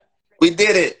We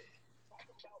did it.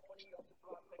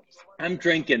 I'm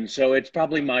drinking, so it's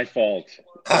probably my fault.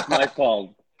 It's my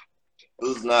fault.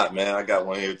 Who's not, man? I got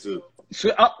one here too.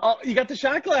 So, you got the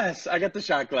shot glass. I got the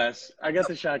shot glass. I got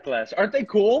the shot glass. Aren't they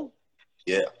cool?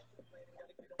 Yeah.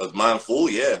 Was mine full?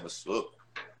 Yeah. Let's look.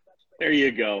 There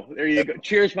you go. There you go.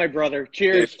 Cheers, my brother.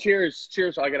 Cheers, cheers,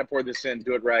 cheers. I got to pour this in.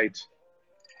 Do it right.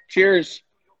 Cheers.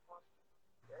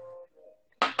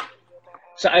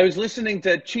 So I was listening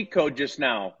to Cheat Code just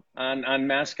now on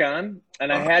Mask On,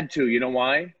 and I had to. You know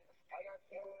why?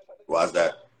 Why's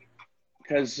that?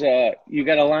 Because you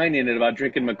got a line in it about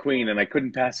drinking McQueen, and I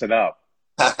couldn't pass it up.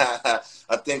 I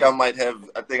think I might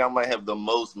have the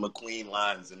most McQueen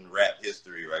lines in rap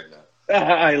history right now.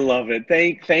 I love it.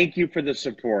 Thank you for the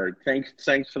support.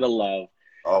 Thanks for the love.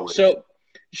 Always. So,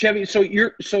 Chevy,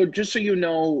 so just so you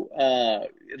know,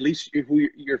 at least who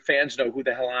your fans know who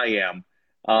the hell I am.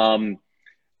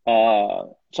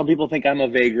 Some people think I'm a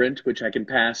vagrant, which I can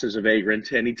pass as a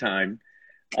vagrant anytime.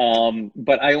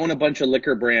 But I own a bunch of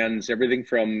liquor brands, everything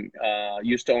from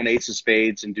used to own Ace of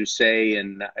Spades and Doucet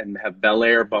and have Bel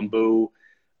Air, Bamboo,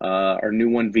 our new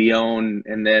one, Vion,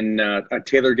 and then a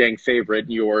Taylor Gang favorite,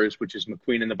 yours, which is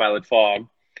McQueen and the Violet Fog.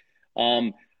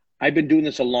 I've been doing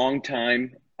this a long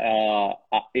time.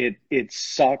 It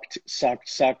sucked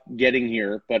getting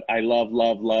here, but I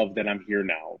love that I'm here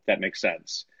now, if that makes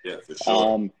sense. Yeah, for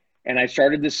sure. And I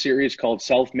started this series called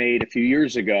Self-Made a few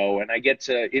years ago, and I get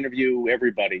to interview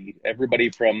everybody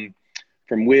from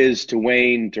Wiz to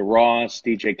Wayne to Ross,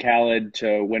 DJ Khaled,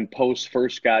 to when Post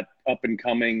first got up and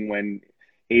coming, when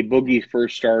A Boogie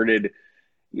first started.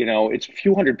 You know, it's a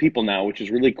few hundred people now, which is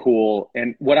really cool.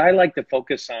 And what I like to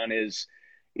focus on is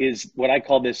what I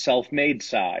call this self-made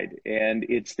side. And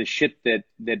it's the shit that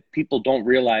people don't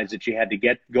realize that you had to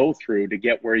go through to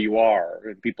get where you are,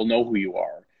 and people know who you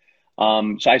are.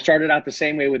 So I started out the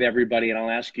same way with everybody, and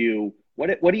I'll ask you,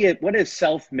 what does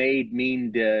self-made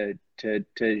mean to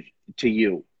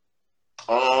you?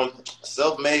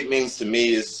 Self-made means to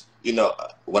me is,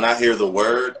 when I hear the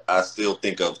word, I still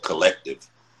think of collective.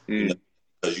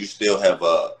 Because you still have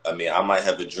I might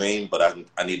have a dream, but I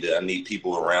need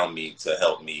people around me to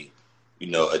help me,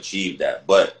 achieve that.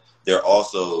 But they're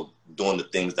also doing the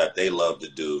things that they love to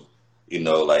do.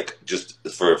 Like just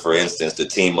for instance, the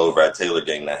team over at Taylor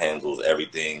Gang that handles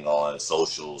everything on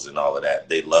socials and all of that,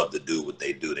 they love to do what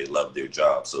they do. They love their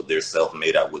job. So they're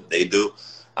self-made at what they do.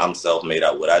 I'm self-made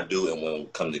at what I do. And when we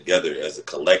come together as a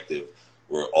collective,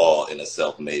 we're all in a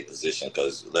self-made position,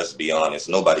 because let's be honest,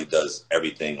 nobody does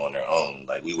everything on their own.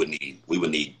 Like we would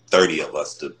need 30 of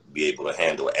us to be able to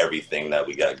handle everything that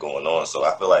we got going on. So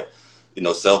I feel like,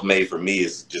 self-made for me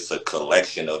is just a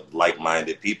collection of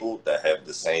like-minded people that have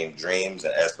the same dreams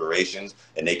and aspirations,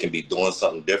 and they can be doing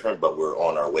something different, but we're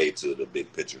on our way to the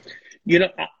big picture.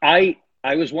 I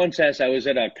was once asked, I was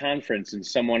at a conference and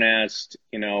someone asked,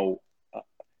 I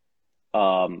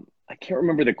can't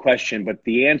remember the question, but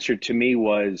the answer to me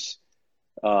was,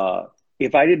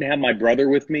 if I didn't have my brother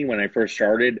with me when I first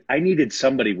started, I needed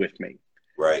somebody with me.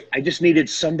 Right. I just needed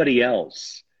somebody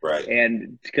else. Right.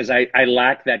 And because I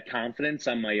lack that confidence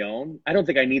on my own. I don't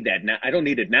think I need that now. I don't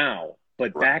need it now.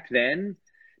 But back then,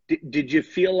 did you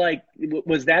feel like,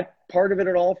 was that part of it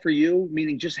at all for you?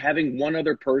 Meaning just having one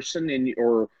other person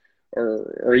or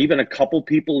even a couple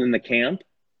people in the camp?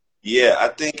 Yeah, I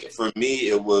think for me,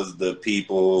 it was the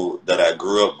people that I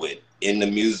grew up with in the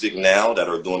music now, that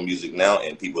are doing music now,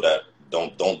 and people that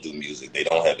don't do music. They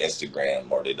don't have Instagram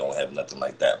or they don't have nothing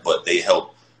like that, but they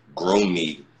help groom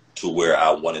me to where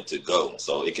I wanted to go.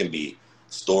 So it can be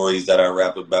stories that I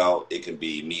rap about. It can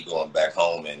be me going back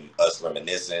home and us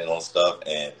reminiscing on stuff.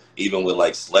 And even with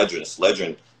like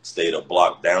Sledgerin stayed a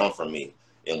block down from me,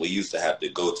 and we used to have to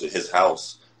go to his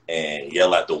house and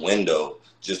yell at the window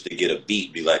just to get a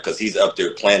beat, be like, because he's up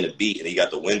there playing the beat and he got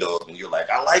the window up and you're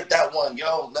like, I like that one,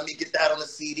 yo, let me get that on the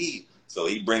CD. So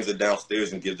he brings it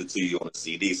downstairs and gives it to you on the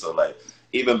CD. So like,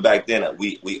 even back then,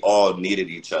 we all needed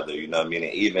each other, you know what I mean?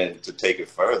 And even to take it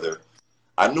further,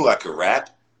 I knew I could rap,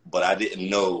 but I didn't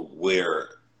know where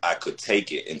I could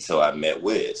take it until I met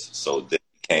Wiz. So then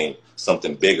it became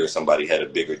something bigger. Somebody had a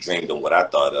bigger dream than what I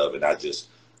thought of, and I just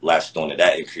latched onto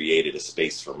that and created a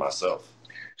space for myself.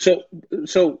 So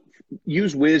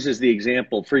use Wiz as the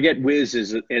example. Forget Wiz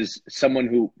as someone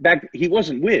who he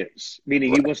wasn't Wiz,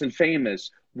 meaning he wasn't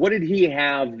famous. What did he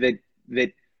have that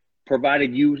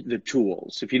provided you the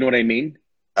tools, if you know what I mean?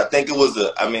 I think it was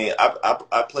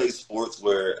I play sports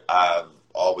where I've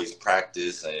always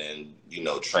practiced and,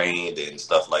 trained and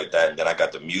stuff like that. And then I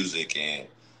got the music, and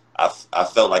I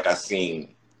felt like I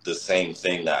seen the same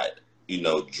thing that,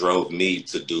 drove me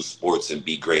to do sports and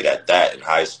be great at that in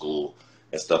high school.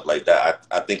 and stuff like that.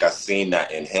 I think I seen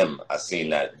that in him. I seen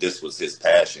that this was his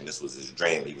passion. This was his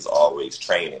dream. He was always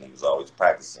training. He was always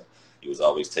practicing. He was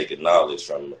always taking knowledge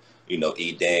from,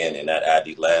 E. Dan and that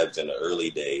ID Labs in the early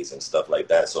days and stuff like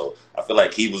that. So I feel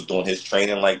like he was doing his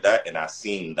training like that, and I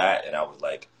seen that, and I was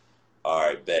like, all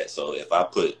right, bet. So if I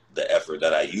put the effort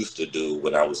that I used to do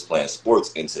when I was playing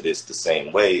sports into this the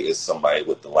same way as somebody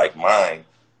with the like mind,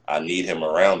 I need him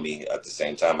around me. At the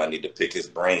same time, I need to pick his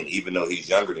brain. Even though he's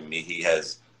younger than me, he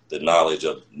has the knowledge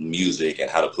of music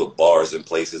and how to put bars in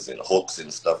places and hooks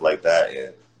and stuff like that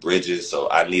and bridges. So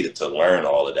I needed to learn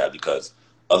all of that because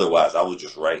otherwise I was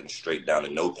just writing straight down a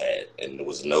notepad and there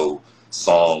was no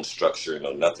song structure,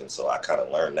 no nothing. So I kind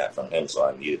of learned that from him. So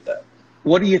I needed that.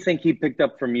 What do you think he picked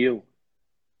up from you?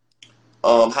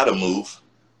 How to move,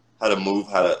 how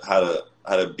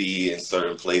to be in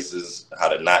certain places, how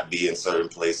to not be in certain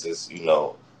places.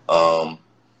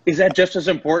 Is that just as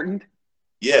important?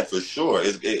 Yeah, for sure.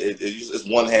 It's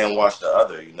one hand wash the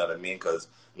other. You know what I mean? Because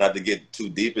not to get too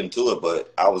deep into it,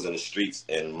 but I was in the streets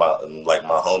and my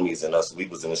homies and us, we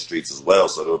was in the streets as well.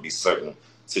 So there would be certain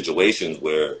situations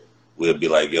where we'd be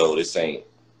like, yo, this ain't,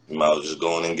 you might as well just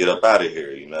go in and get up out of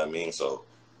here. You know what I mean? So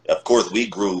of course we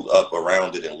grew up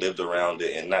around it and lived around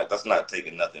it, and that's not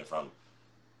taking nothing from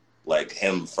like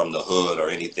him from the hood or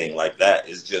anything like that.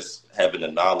 It's just having the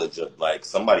knowledge of like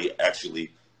somebody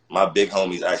actually, my big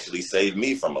homies actually saved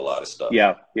me from a lot of stuff.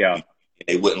 Yeah, yeah.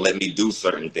 They wouldn't let me do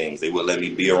certain things. They wouldn't let me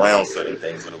be around certain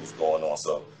things when it was going on.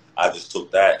 So I just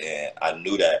took that, and I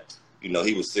knew that, he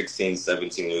was 16,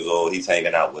 17 years old. He's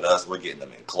hanging out with us. We're getting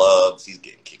him in clubs. He's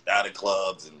getting kicked out of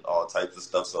clubs and all types of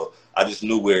stuff. So I just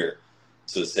knew where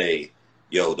to say,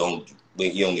 yo, you don't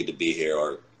need to be here,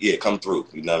 or yeah, come through.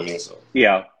 You know what I mean? So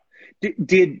Yeah.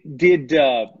 Did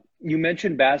you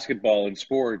mentioned basketball and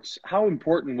sports? How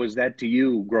important was that to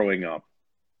you growing up?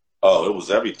 oh, it was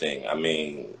everything. I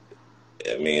mean,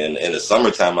 in the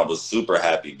summertime, I was super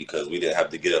happy because we didn't have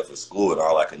to get up for school, and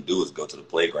all I can do is go to the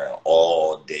playground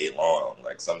all day long.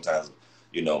 Like sometimes,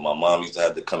 my mom used to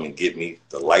have to come and get me.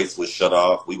 The lights would shut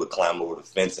off. We would climb over the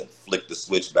fence and flick the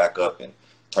switch back up and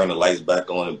turn the lights back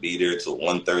on and be there till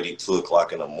 1:30, 2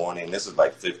 o'clock in the morning. This is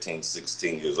like 15,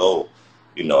 16 years old.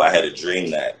 I had a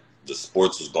dream that the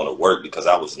sports was going to work because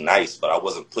I was nice, but I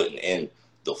wasn't putting in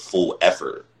the full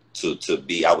effort to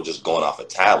be. I was just going off of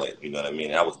talent. You know what I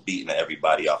mean? And I was beating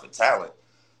everybody off of talent.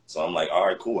 So I'm like, all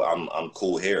right, cool. I'm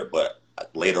cool here. But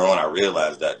later on, I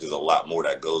realized that there's a lot more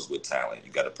that goes with talent.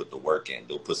 You got to put the work in.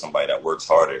 They'll put somebody that works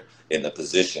harder in the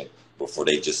position before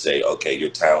they just say, okay, you're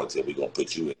talented, we're going to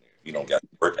put you in there. You don't got the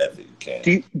work ethic, you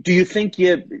can't. Do you think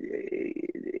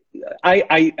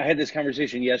I had this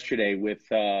conversation yesterday with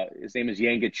his name is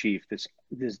Yanga Chief, this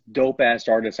dope ass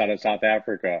artist out of South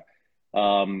Africa,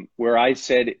 where I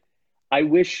said,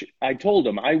 I told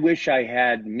him I wish I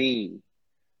had me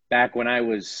back when I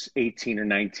was 18 or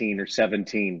 19 or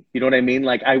 17. You know what I mean?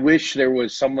 Like I wish there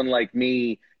was someone like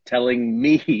me telling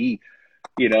me,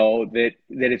 that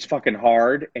it's fucking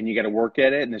hard and you got to work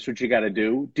at it and that's what you got to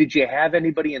do. Did you have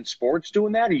anybody in sports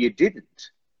doing that, or you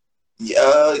didn't?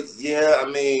 Yeah. I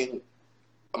mean,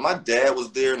 my dad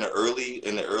was there in the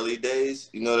early days.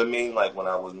 You know what I mean? Like when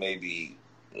I was maybe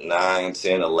 9,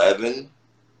 10, 11,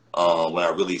 when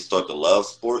I really started to love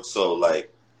sports. So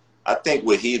like, I think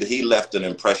what he left an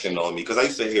impression on me because I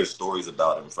used to hear stories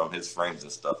about him from his friends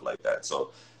and stuff like that.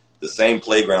 So the same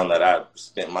playground that I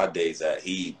spent my days at,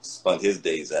 he spent his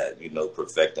days at,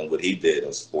 perfecting what he did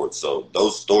in sports. So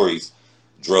those stories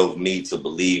drove me to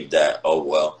believe that, oh,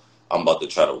 well, I'm about to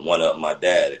try to one up my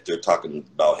dad. If they're talking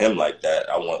about him like that,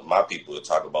 I want my people to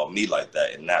talk about me like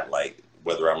that and not like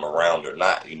whether I'm around or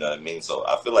not. You know what I mean? So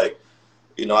I feel like,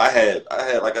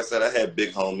 like I said, I had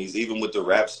big homies, even with the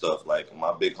rap stuff. Like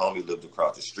my big homie lived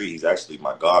across the street. He's actually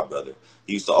my god brother.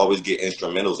 He used to always get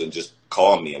instrumentals and just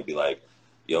call me and be like,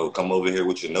 yo, come over here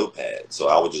with your notepad. So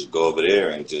I would just go over there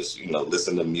and just,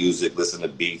 listen to music, listen to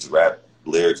beats, rap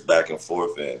lyrics back and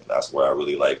forth. And that's where I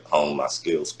really like hone my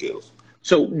skills.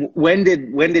 So when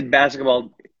did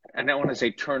basketball, I don't want to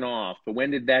say turn off, but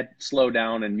when did that slow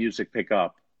down and music pick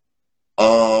up?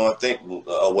 I think,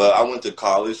 well, I went to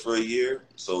college for a year.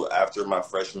 So after my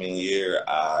freshman year,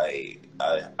 I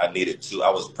needed to,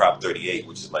 I was Prop 38,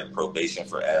 which is like probation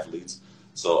for athletes.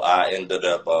 So I ended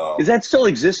up. Does that still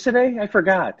exist today? I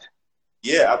forgot.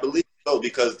 Yeah, I believe so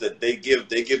because they give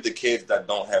the kids that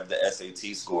don't have the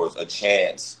SAT scores a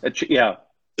chance Yeah.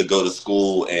 to go to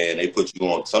school, and they put you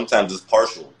on. Sometimes it's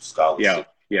partial scholarship.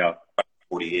 Yeah.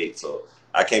 48. So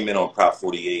I came in on Prop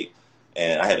 48,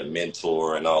 and I had a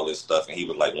mentor and all this stuff, and he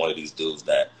was like one of these dudes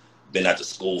that been at the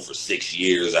school for 6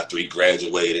 years after he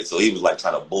graduated. So he was like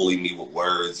trying to bully me with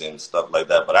words and stuff like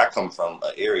that. But I come from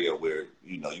an area where,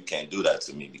 you know, you can't do that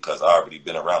to me because I already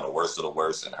been around the worst of the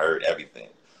worst and heard everything.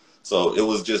 So it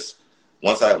was just,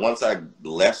 once I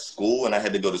left school and I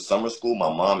had to go to summer school,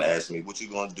 my mom asked me, "What you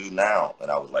gonna do now?"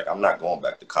 And I was like, "I'm not going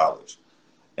back to college."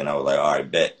 And I was like, "All right,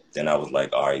 bet." Then I was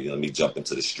like, "All right, let me jump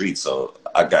into the streets." So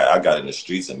I got in the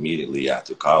streets immediately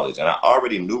after college, and I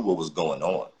already knew what was going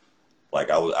on. Like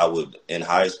I would in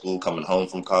high school, coming home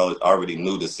from college, I already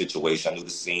knew the situation. I knew the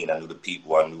scene. I knew the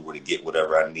people. I knew where to get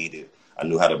whatever I needed. I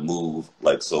knew how to move.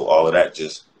 Like, so all of that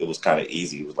just, it was kind of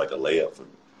easy. It was like a layup for me.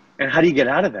 And how do you get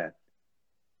out of that?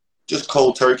 Just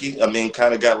cold turkey. I mean,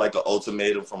 kind of got like an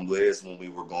ultimatum from Wiz when we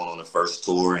were going on the first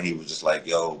tour, and he was just like,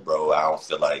 "Yo, bro, I don't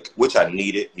feel like," which I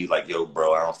needed. He's like, "Yo,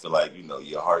 bro, I don't feel like, you know,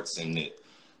 your heart's in it,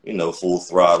 you know, full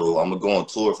throttle. I'm gonna go on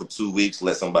tour for 2 weeks,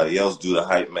 let somebody else do the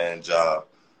hype man job,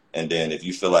 and then if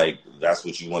you feel like that's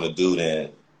what you want to do,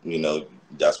 then you know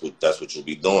that's what you'll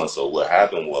be doing." So what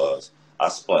happened was I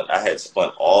had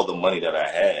spent all the money that I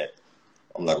had.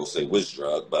 I'm not gonna say which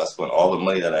drug, but I spent all the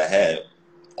money that I had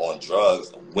on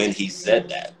drugs when he said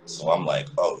that. So I'm like,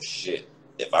 oh shit,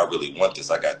 if I really want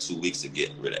this, I got 2 weeks to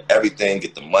get rid of everything,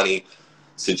 get the money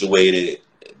situated,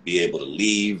 be able to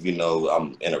leave. You know,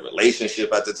 I'm in a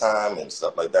relationship at the time and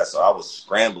stuff like that. So I was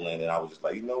scrambling, and I was just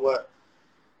like, you know what?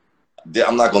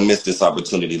 I'm not going to miss this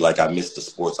opportunity like I missed the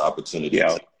sports opportunity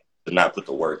Yeah. to not put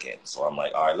the work in. So I'm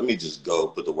like, all right, let me just go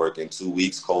put the work in. 2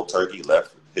 weeks, cold turkey,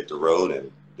 left, hit the road,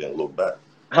 and then look back.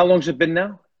 How long's it been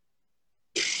now?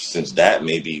 Since that,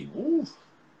 maybe,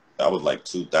 that was like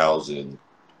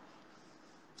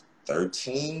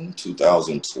 2013,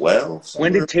 2012. When Somewhere.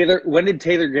 did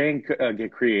Taylor Gang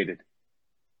get created?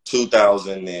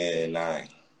 2009.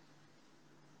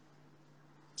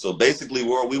 So basically,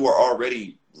 we were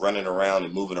already running around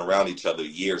and moving around each other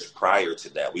years prior to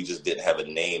that. We just didn't have a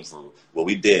name for what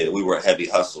we did. We were Heavy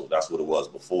Hustle. That's what it was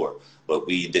before. But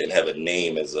we didn't have a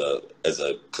name as a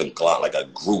conglomerate, like a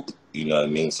group. You know what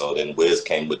I mean? So then Wiz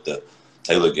came with the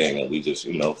Taylor Gang, and we just,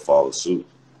 you know, followed suit.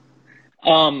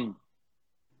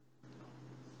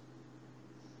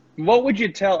 What would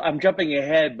you tell? I'm jumping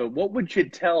ahead, but what would you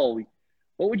tell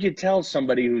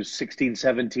somebody who's 16,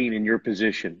 17 in your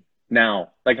position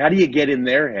now? Like, how do you get in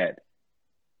their head?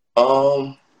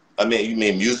 I mean, you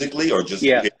mean musically or just?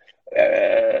 Yeah.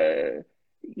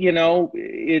 You know,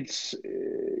 it's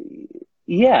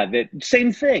yeah, that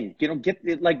same thing. You know, get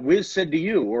it like Wiz said to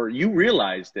you, or you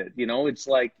realized it. You know, it's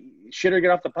like shit or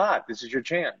get off the pot. This is your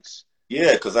chance.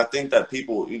 Yeah, because I think that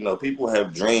people, you know, people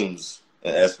have dreams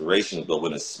and aspirations, but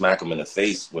when it smack them in the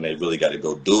face when they really got to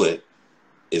go do it,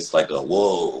 it's like a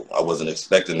whoa. I wasn't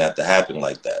expecting that to happen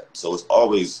like that. So it's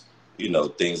always, you know,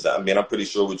 things that, I mean, I'm pretty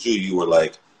sure with you were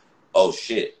like, oh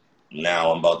shit,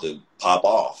 now I'm about to pop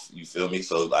off. You feel me?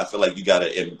 So I feel like you got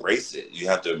to embrace it. You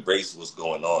have to embrace what's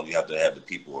going on. You have to have the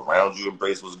people around you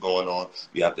embrace what's going on.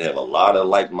 You have to have a lot of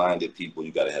like-minded people.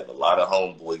 You got to have a lot of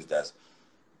homeboys that's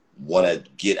want to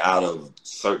get out of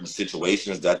certain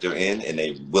situations that they're in, and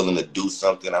they willing to do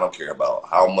something. I don't care about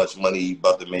how much money you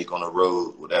about to make on the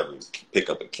road, whatever. Pick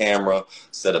up a camera,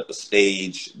 set up a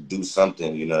stage, do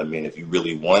something. You know what I mean? If you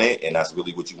really want it, and that's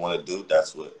really what you want to do,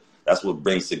 that's what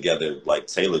brings together like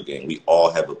Taylor Gang. We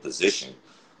all have a position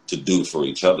to do for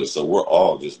each other, so we're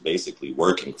all just basically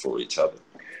working for each other.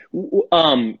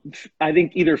 I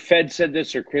think either Fed said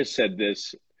this or Chris said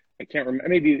this. I can't remember.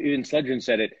 Maybe even Sledgen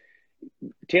said it.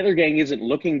 Taylor Gang isn't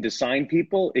looking to sign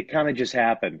people. It kind of just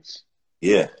happens.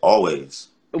 Yeah, always.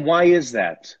 Why is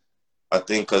that? I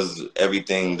think because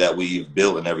everything that we've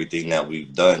built and everything that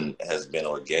we've done has been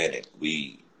organic.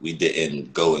 We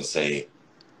didn't go and say,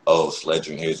 oh,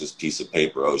 Sledgen, here's this piece of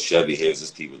paper. Oh, Chevy, here's this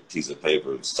piece of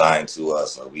paper signed to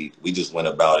us. Or we just went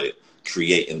about it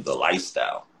creating the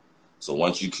lifestyle. So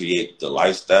once you create the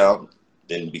lifestyle,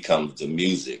 then becomes the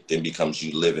music, then becomes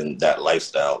you living that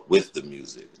lifestyle with the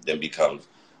music, then becomes,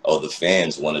 oh, the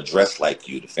fans want to dress like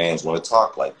you, the fans want to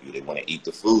talk like you, they want to eat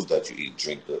the foods that you eat,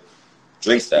 drink the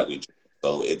drinks that we drink.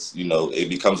 So it's, you know, it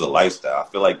becomes a lifestyle. I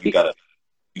feel like you gotta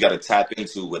tap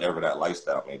into whatever that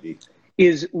lifestyle may be.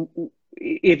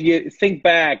 If you think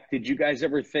back, did you guys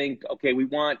ever think, okay, we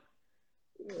want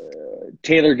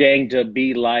Taylor Gang to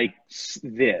be like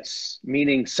this,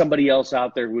 meaning somebody else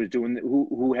out there who was doing,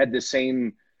 who had the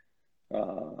same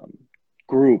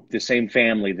group, the same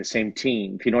family, the same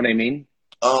team? If you know what I mean?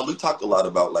 We talked a lot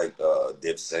about like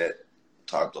Dipset,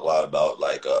 talked a lot about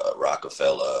like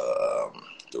Rockefeller,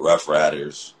 the Rough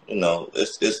Riders. You know,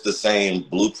 it's the same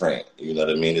blueprint. You know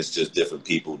what I mean? It's just different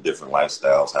people, different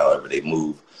lifestyles, however they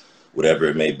move, whatever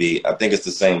it may be. I think it's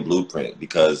the same blueprint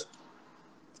because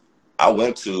I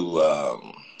went to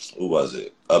who was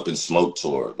it? Up in Smoke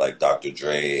Tour, like Dr.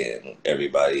 Dre and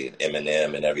everybody, and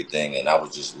Eminem and everything. And I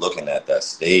was just looking at that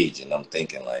stage, and I'm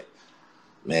thinking like,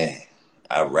 man,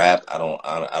 I rap. I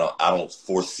don't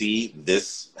foresee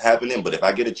this happening. But if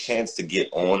I get a chance to get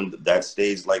on that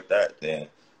stage like that, then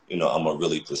I'm gonna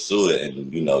really pursue it.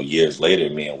 And years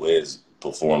later, me and Wiz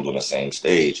performed on the same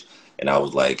stage, and I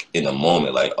was like, in a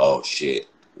moment, like, oh shit,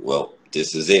 well,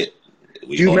 this is it.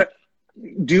 Do you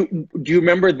do you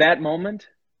remember that moment?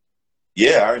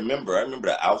 Yeah, I remember. I remember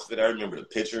the outfit. I remember the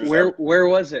pictures. Where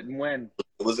was it and when?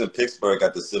 It was in Pittsburgh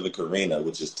at the Civic Arena,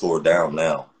 which is tore down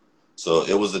now. So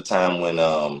it was a time when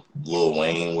Lil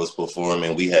Wayne was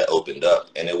performing. We had opened up,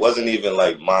 and it wasn't even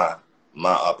like my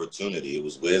opportunity. It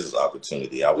was Wiz's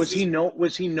opportunity. Was he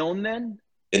known then?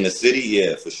 In the city,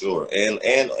 yeah, for sure, and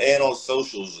on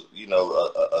socials,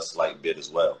 a slight bit as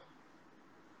well.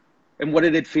 And what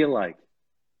did it feel like?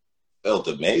 Felt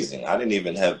amazing. I didn't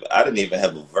even have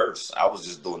a verse. I was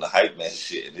just doing the hype man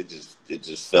shit, and it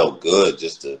just felt good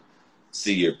just to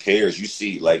see your peers. You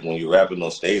see, like when you're rapping on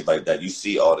stage like that, you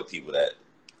see all the people that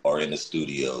are in the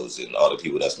studios and all the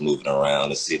people that's moving around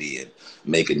the city and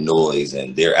making noise,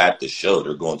 and they're at the show.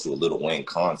 They're going to a Lil Wayne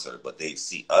concert, but they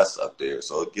see us up there,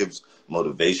 so it gives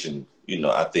motivation.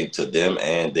 I think to them,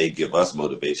 and they give us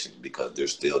motivation because they're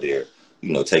still there.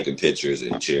 Taking pictures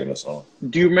and cheering us on.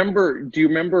 Do you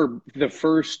remember the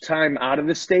first time out of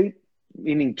the state,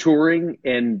 meaning touring,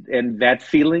 and that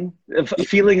feeling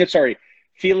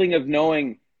of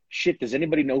knowing, shit, does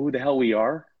anybody know who the hell we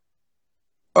are?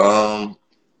 I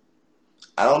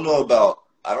don't know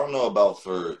about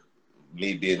for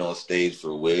me being on stage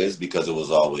for Wiz, because it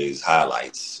was always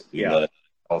highlights. Yeah.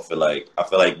 I feel like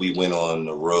we went on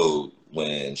the road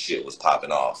when shit was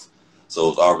popping off. So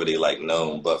it was already like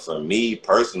known. But for me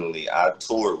personally, I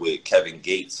toured with Kevin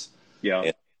Gates. Yeah.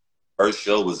 And first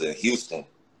show was in Houston.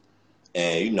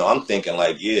 And, I'm thinking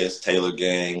like, yeah, it's Taylor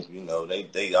Gang.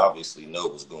 They obviously know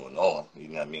what's going on. You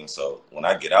know what I mean? So when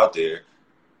I get out there,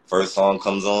 first song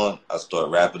comes on, I start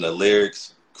rapping the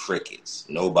lyrics, crickets.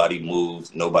 Nobody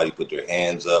moved. Nobody put their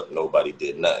hands up. Nobody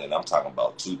did nothing. And I'm talking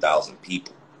about 2,000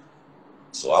 people.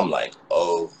 So I'm like,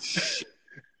 oh, shit.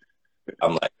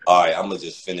 I'm like, all right, I'm going to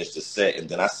just finish the set. And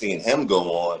then I seen him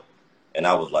go on, and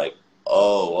I was like,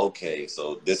 oh, okay,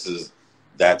 so this is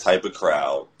that type of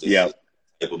crowd. This is that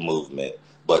type of movement.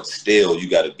 But still, you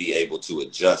got to be able to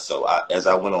adjust. So as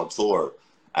I went on tour,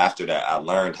 after that, I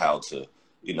learned how to,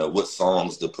 what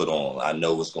songs to put on. I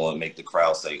know what's going to make the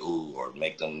crowd say, ooh, or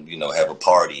make them, have a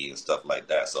party and stuff like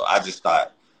that. So I just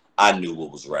thought I knew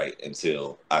what was right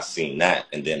until I seen that.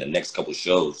 And then the next couple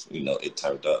shows, it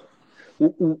turned up.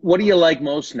 What do you like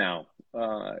most now?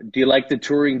 Do you like the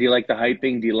touring? Do you like the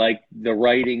hyping? Do you like the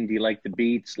writing? Do you like the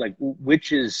beats? Like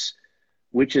which is?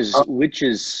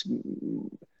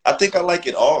 I think I like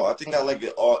it all. I think I like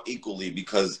it all equally,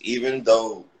 because even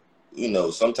though,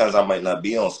 sometimes I might not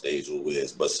be on stage with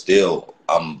Wiz, but still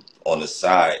I'm on the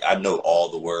side. I know all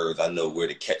the words. I know where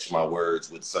to catch my words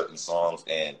with certain songs,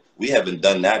 and we haven't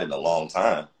done that in a long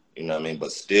time. You know what I mean?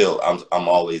 But still, I'm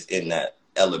always in that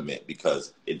element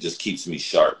because it just keeps me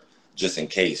sharp, just in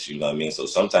case. You know what I mean? So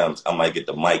sometimes I might get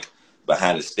the mic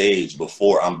behind the stage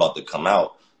before I'm about to come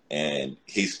out, and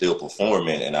he's still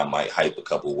performing, and I might hype a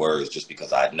couple words just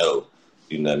because I know,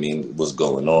 what's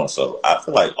going on. So I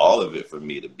feel like all of it for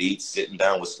me, the beats, sitting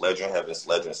down with Sledger, having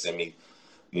Sledger send me,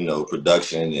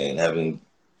 production, and having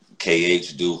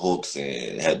KH do hooks,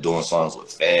 and doing songs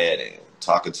with Fad, and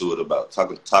talking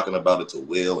about it to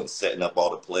Will, and setting up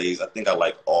all the plays. I think I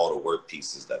like all the work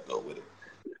pieces that go with it.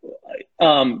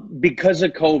 Because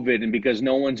of COVID and because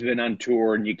no one's been on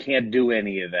tour and you can't do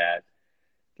any of that,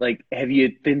 like, have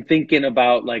you been thinking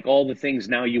about like all the things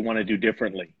now you want to do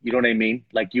differently? You know what I mean?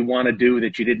 Like you want to do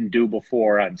that you didn't do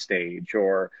before on stage,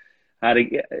 or how to,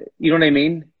 you know what I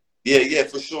mean? Yeah,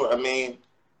 for sure. I mean,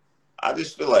 I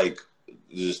just feel like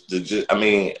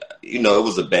it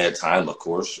was a bad time, of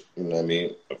course. You know what I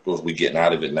mean? Of course, we're getting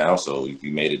out of it now, so if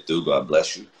you made it through, God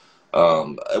bless you.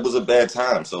 It was a bad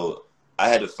time, so I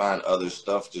had to find other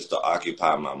stuff just to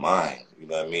occupy my mind. You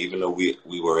know what I mean? Even though we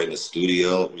were in the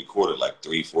studio, recorded like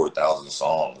 3,000-4,000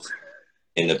 songs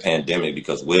in the pandemic,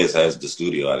 because Wiz has the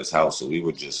studio at his house, so we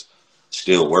were just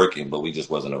still working, but we just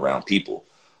wasn't around people.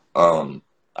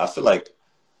 I feel like,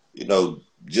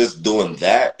 just doing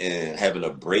that and having a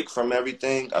break from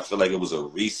everything, I feel like it was a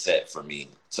reset for me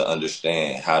to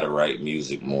understand how to write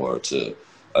music more, to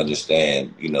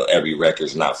understand, every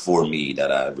record's not for me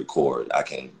that I record. I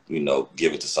can,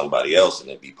 give it to somebody else and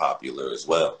it be popular as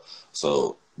well.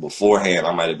 So beforehand,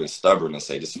 I might have been stubborn and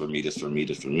say, this for me, this for me,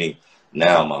 this for me.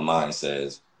 Now my mind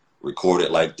says, record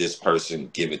it like this person,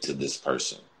 give it to this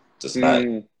person. Just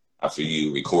Mm. not for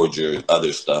you. Record your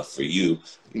other stuff for you,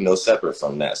 separate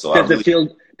from that. So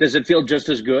Does it feel just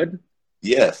as good?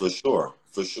 yeah, for sure,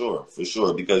 for sure, for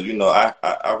sure. Because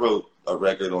I wrote a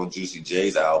record on Juicy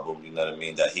J's album. You know what I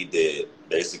mean? That he did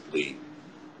basically,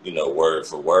 word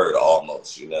for word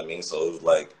almost. You know what I mean? So it was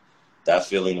like that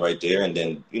feeling right there, and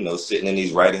then sitting in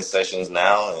these writing sessions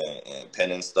now and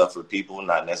penning stuff for people,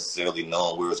 not necessarily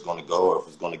knowing where it's going to go or if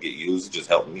it's going to get used, it just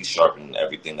helped me sharpen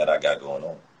everything that I got going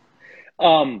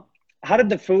on. How did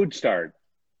the food start?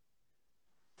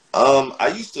 I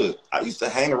used to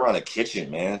hang around the kitchen,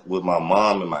 man, with my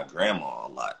mom and my grandma a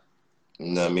lot.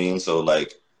 You know what I mean? So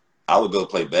like, I would go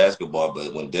play basketball,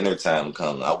 but when dinner time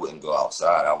comes, I wouldn't go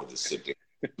outside. I would just sit there,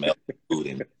 smell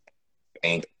food,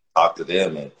 and talk to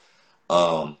them. And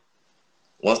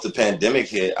once the pandemic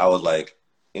hit, I was like,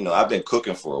 I've been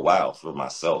cooking for a while for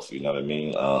myself. You know what I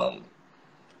mean?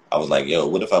 I was like, yo,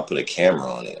 what if I put a camera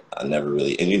on it? I never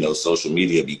really, and social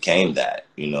media became that,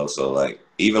 so like,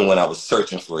 even when I was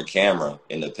searching for a camera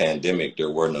in the pandemic, there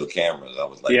were no cameras. I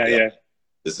was like, Yeah, yo, yeah.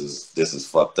 this is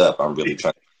fucked up. I'm really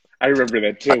trying. I remember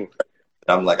that too.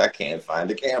 I'm like, I can't find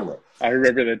a camera. I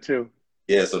remember that too.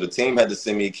 Yeah, so the team had to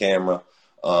send me a camera,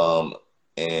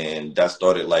 and that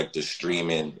started like the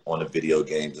streaming on the video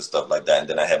games and stuff like that. And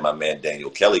then I had my man Daniel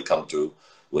Kelly come through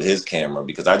with his camera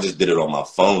because I just did it on my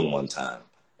phone one time,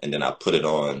 and then I put it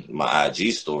on my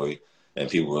IG story, and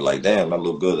people were like, "Damn, I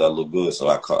look good, I look good." So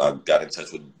I got in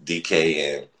touch with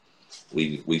DK, and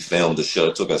we filmed the show.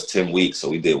 It took us 10 weeks, so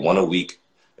we did one a week.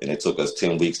 And it took us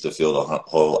 10 weeks to fill the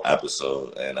whole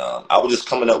episode. And I was just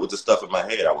coming up with the stuff in my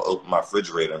head. I would open my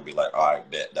refrigerator and be like, all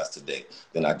right, bet, that's today.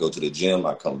 Then I go to the gym,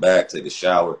 I come back, take a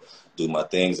shower, do my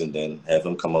things, and then have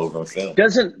him come over and film.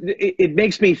 It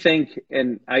makes me think,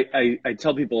 and I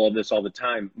tell people all this all the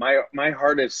time, my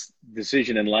hardest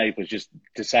decision in life was just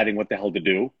deciding what the hell to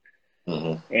do.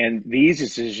 Mm-hmm. And the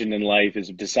easiest decision in life is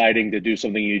deciding to do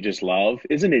something you just love.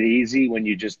 Isn't it easy when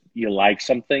you like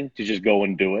something to just go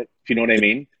and do it? If you know what I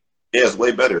mean? Yeah, it's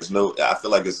way better. I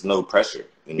feel like it's no pressure.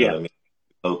 You know Yeah. what I mean?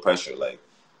 No pressure. Like,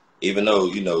 even though,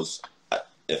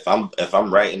 if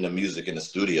I'm writing the music in the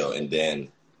studio and then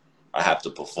I have to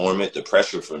perform it, the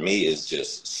pressure for me is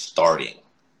just starting,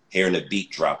 hearing the beat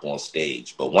drop on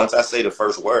stage. But once I say the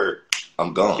first word,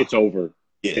 I'm gone. It's over.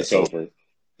 Yeah, it's over.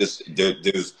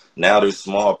 There's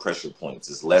small pressure points.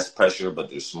 It's less pressure, but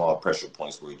there's small pressure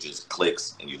points where it just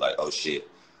clicks and you're like, oh shit,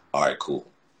 all right, cool.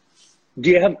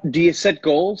 Do you set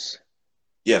goals?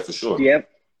 Yeah, for sure.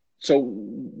 So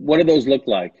what do those look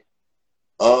like?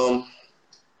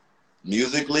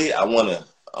 Musically, I wanna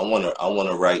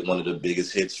write one of the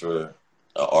biggest hits for an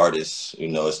artist.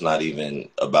 It's not even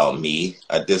about me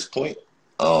at this point.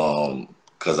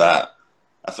 Cause I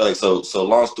feel like, so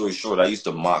long story short, I used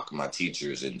to mock my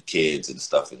teachers and kids and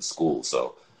stuff in school.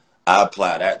 So I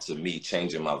apply that to me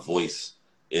changing my voice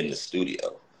in the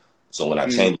studio. So when I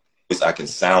change my voice, I can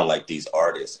sound like these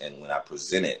artists. And when I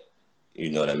present it,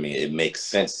 you know what I mean? It makes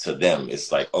sense to them.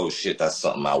 It's like, oh shit, that's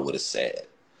something I would have said.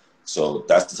 So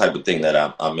that's the type of thing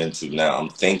that I'm into now. I'm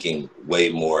thinking way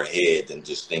more ahead than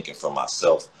just thinking for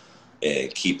myself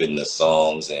and keeping the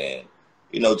songs and,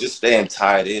 just staying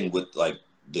tied in with like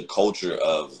the culture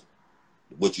of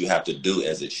what you have to do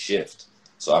as it shifts.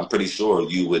 So I'm pretty sure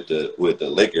you with the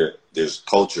liquor, there's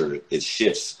culture, it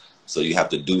shifts. So you have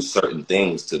to do certain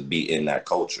things to be in that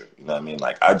culture. You know what I mean?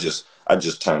 Like I just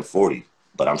turned 40,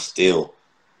 but I'm still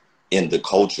in the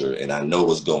culture and I know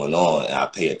what's going on and I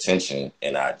pay attention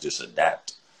and I just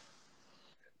adapt.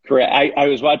 Correct. I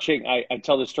was watching, I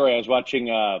tell the story, I was watching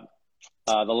The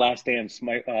Last Dance,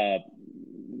 the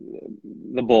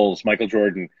Bulls, Michael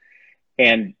Jordan.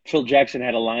 And Phil Jackson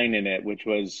had a line in it, which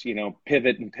was,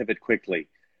 pivot and pivot quickly.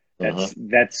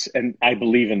 And I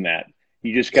believe in that.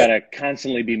 You just got to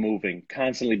constantly be moving,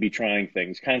 constantly be trying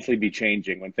things, constantly be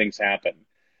changing when things happen.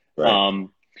 Right.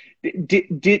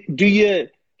 Do you,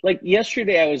 like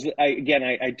yesterday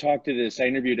I talked to I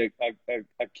interviewed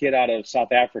a kid out of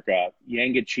South Africa,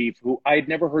 Yanga Chief, who I'd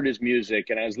never heard his music.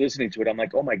 And I was listening to it. I'm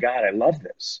like, oh my God, I love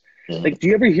this. Like, do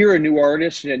you ever hear a new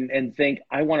artist and think,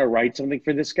 I want to write something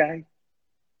for this guy?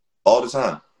 All the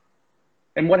time.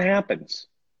 And what happens?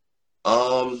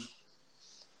 I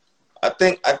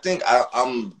think I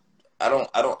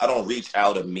don't reach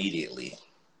out immediately.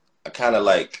 I kind of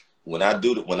like when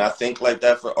I think like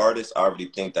that for artists, I already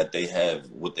think that they have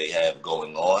what they have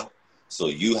going on. So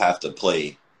you have to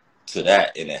play to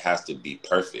that, and it has to be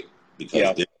perfect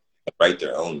because they write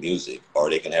their own music, or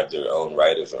they can have their own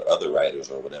writers or other writers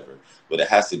or whatever. But it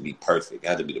has to be perfect. It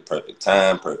has to be the perfect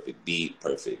time, perfect beat,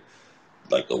 perfect,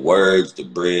 like the words, the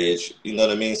bridge. You know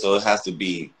what I mean? So it has to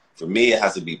be for me, it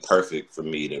has to be perfect for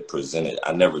me to present it.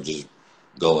 I never just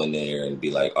go in there and be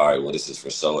like, all right, well, this is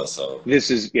for so and so. This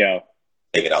is, yeah.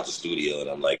 Take it out the studio, and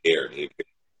I'm like, here.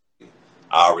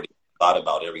 I already thought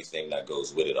about everything that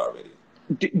goes with it already.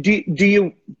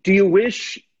 Do you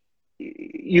wish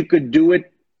you could do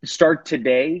it, start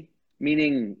today?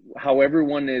 Meaning how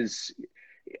everyone is,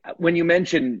 when you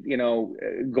mentioned,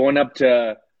 going up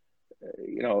to,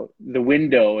 the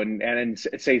window and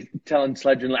say, telling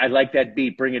Sledgeon, I like that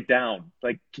beat, bring it down.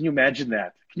 Like, can you imagine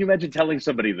that? Can you imagine telling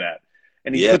somebody that?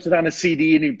 And he Yeah. puts it on a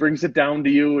CD and he brings it down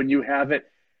to you and you have it.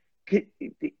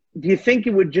 Do you think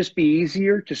it would just be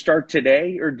easier to start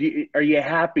today? Or are you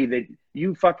happy that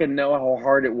you fucking know how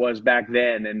hard it was back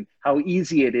then and how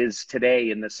easy it is today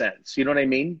in the sense? You know what I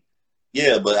mean?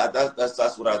 Yeah, but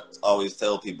that's what I always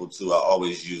tell people too. I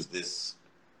always use this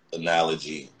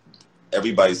analogy.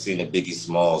 Everybody's seen the Biggie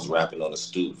Smalls rapping on a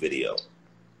Stoop video.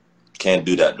 Can't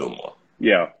do that no more.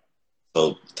 Yeah.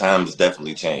 So times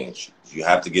definitely change. You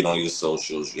have to get on your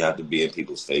socials. You have to be in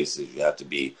people's faces. You have to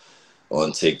be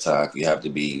on TikTok. You have to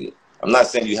be, I'm not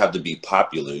saying you have to be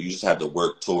popular. You just have to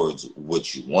work towards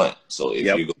what you want. So if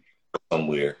Yep. you go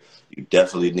somewhere, you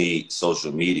definitely need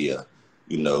social media,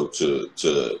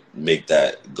 to make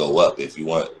that go up. If you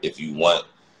want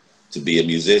to be a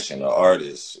musician, an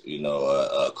artist,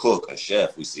 a cook, a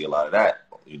chef, we see a lot of that,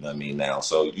 you know what I mean, now.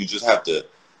 So you just have to,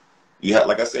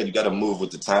 like I said, you got to move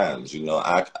with the times.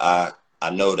 I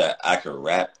know that I can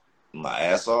rap my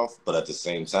ass off, but at the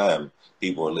same time,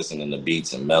 people are listening to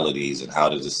beats and melodies and how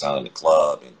does it sound in the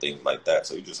club and things like that.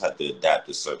 So you just have to adapt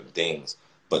to certain things,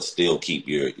 but still keep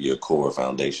your core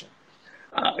foundation.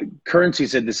 Currency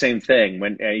said the same thing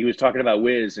when he was talking about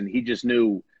Wiz, and he just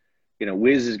knew,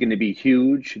 Wiz is going to be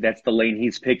huge. That's the lane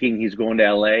he's picking. He's going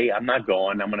to LA. I'm not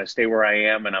going. I'm going to stay where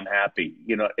I am, and I'm happy.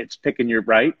 It's picking your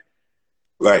right.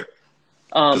 Right.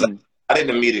 Because I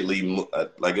didn't immediately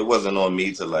like, it wasn't on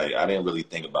me to, like, I didn't really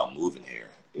think about moving here.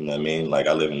 You know what I mean? Like,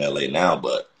 I live in LA now,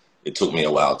 but it took me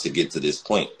a while to get to this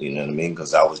point. You know what I mean?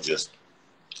 Because I was just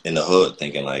in the hood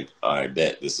thinking like, all right,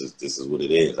 bet this is what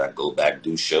it is. I go back,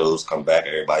 do shows, come back,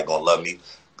 everybody gonna love me.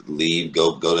 Leave,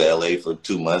 go to LA for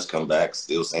 2 months, come back,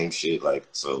 still same shit. Like,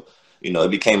 so,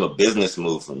 it became a business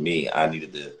move for me. I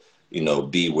needed to,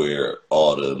 be where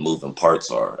all the moving parts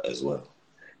are as well.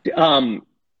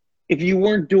 If you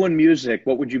weren't doing music,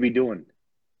 what would you be doing?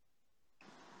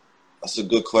 That's a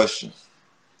good question.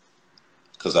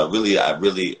 Because I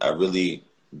really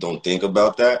don't think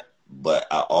about that. But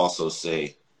I also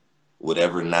say,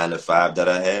 whatever 9 to 5 that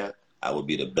I had, I would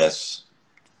be the best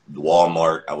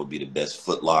Walmart. I would be the best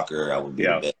Foot Locker. I would be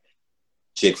the best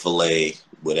Chick-fil-A.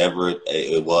 Whatever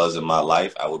it was in my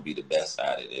life, I would be the best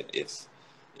at it.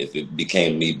 If it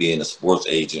became me being a sports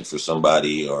agent for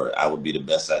somebody, or I would be the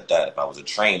best at that. If I was a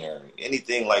trainer,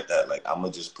 anything like that, like, I'm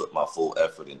going to just put my full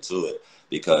effort into it,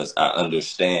 because I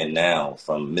understand now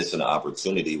from missing an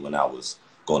opportunity when I was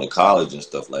going to college and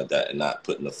stuff like that and not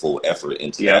putting the full effort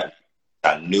into that.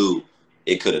 I knew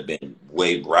it could have been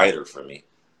way brighter for me,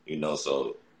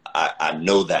 so I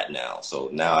know that now. So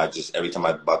now I just, every time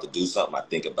I'm about to do something, I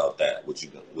think about that. What you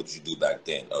do back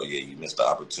then? Oh yeah, you missed the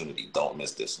opportunity. Don't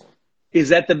miss this one. Is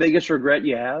that the biggest regret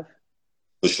you have?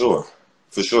 For sure.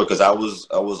 Because I was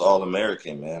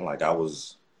All-American, man. Like, I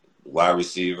was wide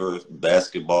receiver,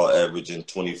 basketball, averaging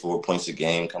 24 points a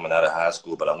game coming out of high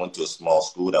school. But I went to a small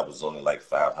school that was only like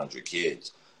 500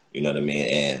 kids. You know what I mean?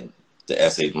 And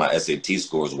my SAT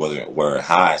scores weren't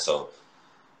high, so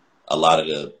a lot of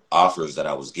the offers that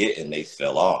I was getting, they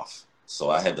fell off. So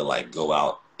I had to, like, go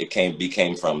out. It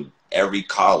became from every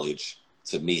college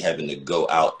to me having to go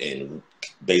out and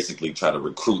basically try to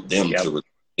recruit them to recruit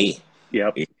me.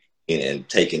 Yep. And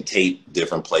taking tape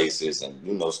different places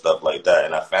and stuff like that.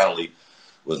 And I finally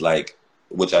was like,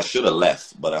 which I should have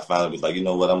left, but I finally was like, you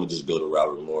know what, I'm gonna just go to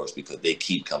Robert Morris, because they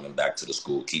keep coming back to the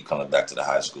school, keep coming back to the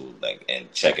high school, like,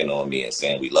 and checking on me and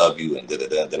saying we love you and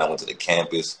da-da-da. Then I went to the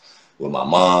campus with my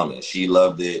mom and she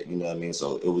loved it, you know what I mean?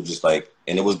 So it was just like,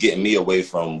 and it was getting me away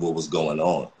from what was going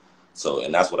on. So,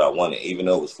 and that's what I wanted. Even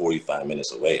though it was 45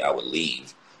 minutes away, I would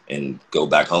leave and go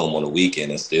back home on the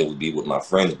weekend and still would be with my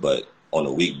friends. But on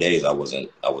the weekdays, I wasn't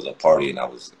partying. I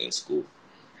was in school.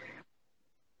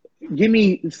 Give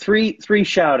me three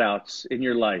shout outs in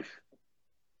your life.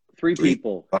 Three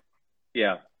people.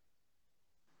 Yeah.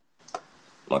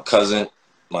 My cousin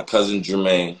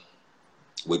Jermaine,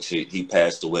 which he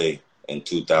passed away in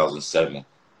 2007,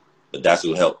 but that's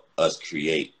who helped us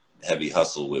create Heavy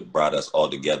Hustle, which brought us all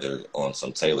together on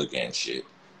some Taylor Gang shit.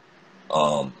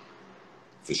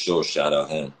 For sure, shout out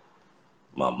him.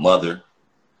 My mother,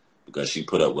 because she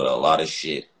put up with a lot of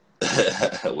shit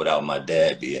without my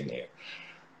dad being there.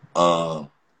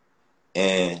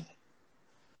 And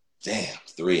damn,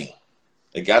 three.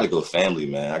 It got to go family,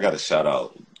 man. I got to shout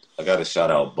out. I got to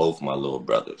shout out both my little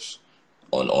brothers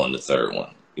on the third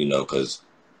one. You know, because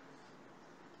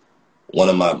one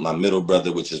of my middle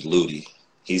brother, which is Ludi,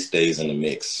 he stays in the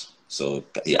mix. So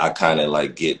I kind of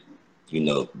like get, you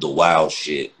know, the wild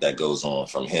shit that goes on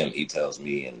from him. He tells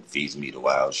me and feeds me the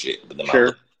wild shit. But then my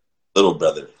Sure. little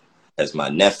brother has my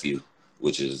nephew,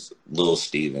 which is little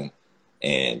Steven.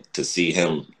 And to see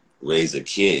him raise a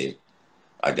kid,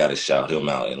 I got to shout him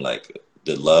out. And like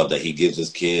the love that he gives his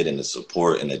kid and the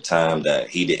support and the time that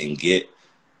he didn't get,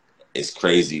 it's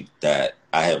crazy that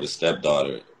I have a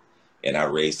stepdaughter and I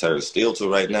raised her still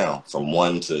to right now from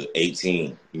 1 to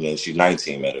 18. You know, she's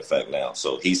 19, matter of fact, now.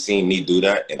 So he's seen me do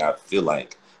that, and I feel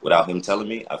like without him telling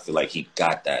me, I feel like he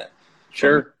got that from me.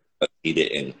 Sure. He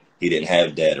didn't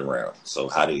have dad around. So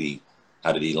how did he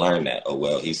learn that? Oh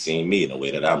well, he's seen me in the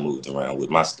way that I moved around with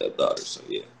my stepdaughter. So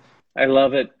yeah. I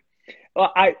love it.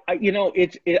 Well, you know, I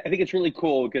think it's really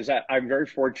cool because I'm very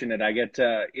fortunate. I get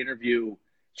to interview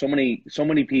so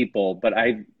many people, but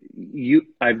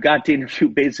I've got to interview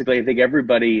basically, I think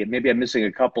everybody, and maybe I'm missing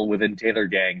a couple within Taylor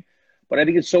Gang, but I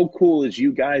think it's so cool is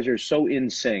you guys are so in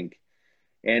sync.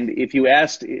 And if you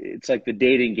asked, it's like the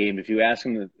dating game. If you ask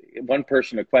one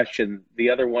person a question, the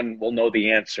other one will know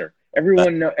the answer.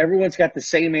 Everyone's got the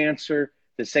same answer,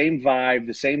 the same vibe,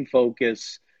 the same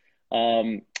focus.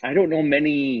 I don't know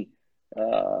many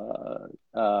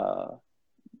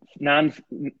non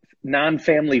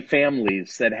non-family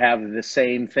families that have the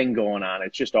same thing going on.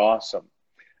 It's just awesome.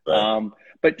 Right.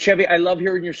 But Chevy, I love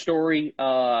hearing your story.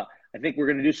 I think we're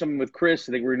going to do something with Chris.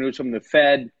 I think we're going to do something with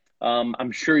Fed.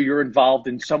 I'm sure you're involved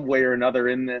in some way or another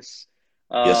in this.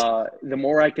 Yes. The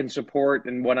more I can support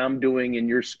and what I'm doing in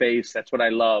your space, that's what I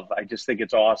love. I just think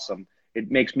it's awesome. It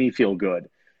makes me feel good.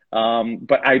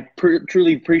 But I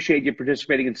truly appreciate you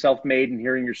participating in Self-Made and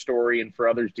hearing your story, and for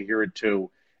others to hear it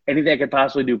too. Anything I could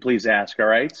possibly do, please ask. All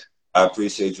right. I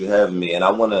appreciate you having me, and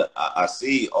I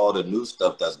see all the new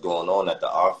stuff that's going on at the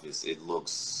office. It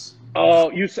looks.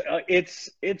 Oh, it's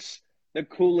the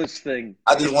coolest thing.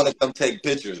 I just want to come take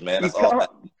pictures, man. You That's all.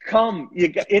 come.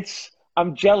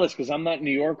 I'm jealous because I'm not in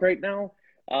New York right now.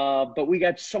 But we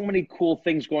got so many cool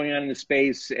things going on in the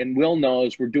space, and Will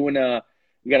knows we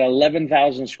got an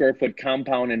 11,000 square foot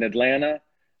compound in Atlanta.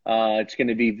 It's going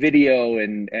to be video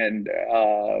and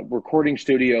recording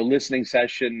studio, listening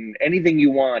session, anything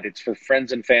you want. It's for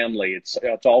friends and family. It's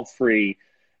all free,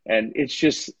 and it's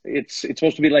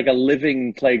supposed to be like a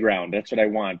living playground. That's what I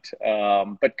want.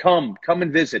 But come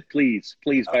and visit, please,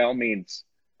 by all means.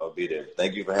 I'll be there.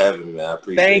 Thank you for having me, man. I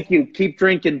appreciate it. Thank you. Keep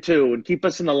drinking too, and keep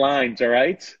us in the lines. All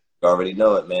right. You already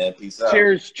know it, man. Peace out.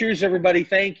 Cheers, everybody.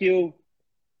 Thank you.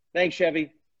 Thanks,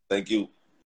 Chevy. Thank you.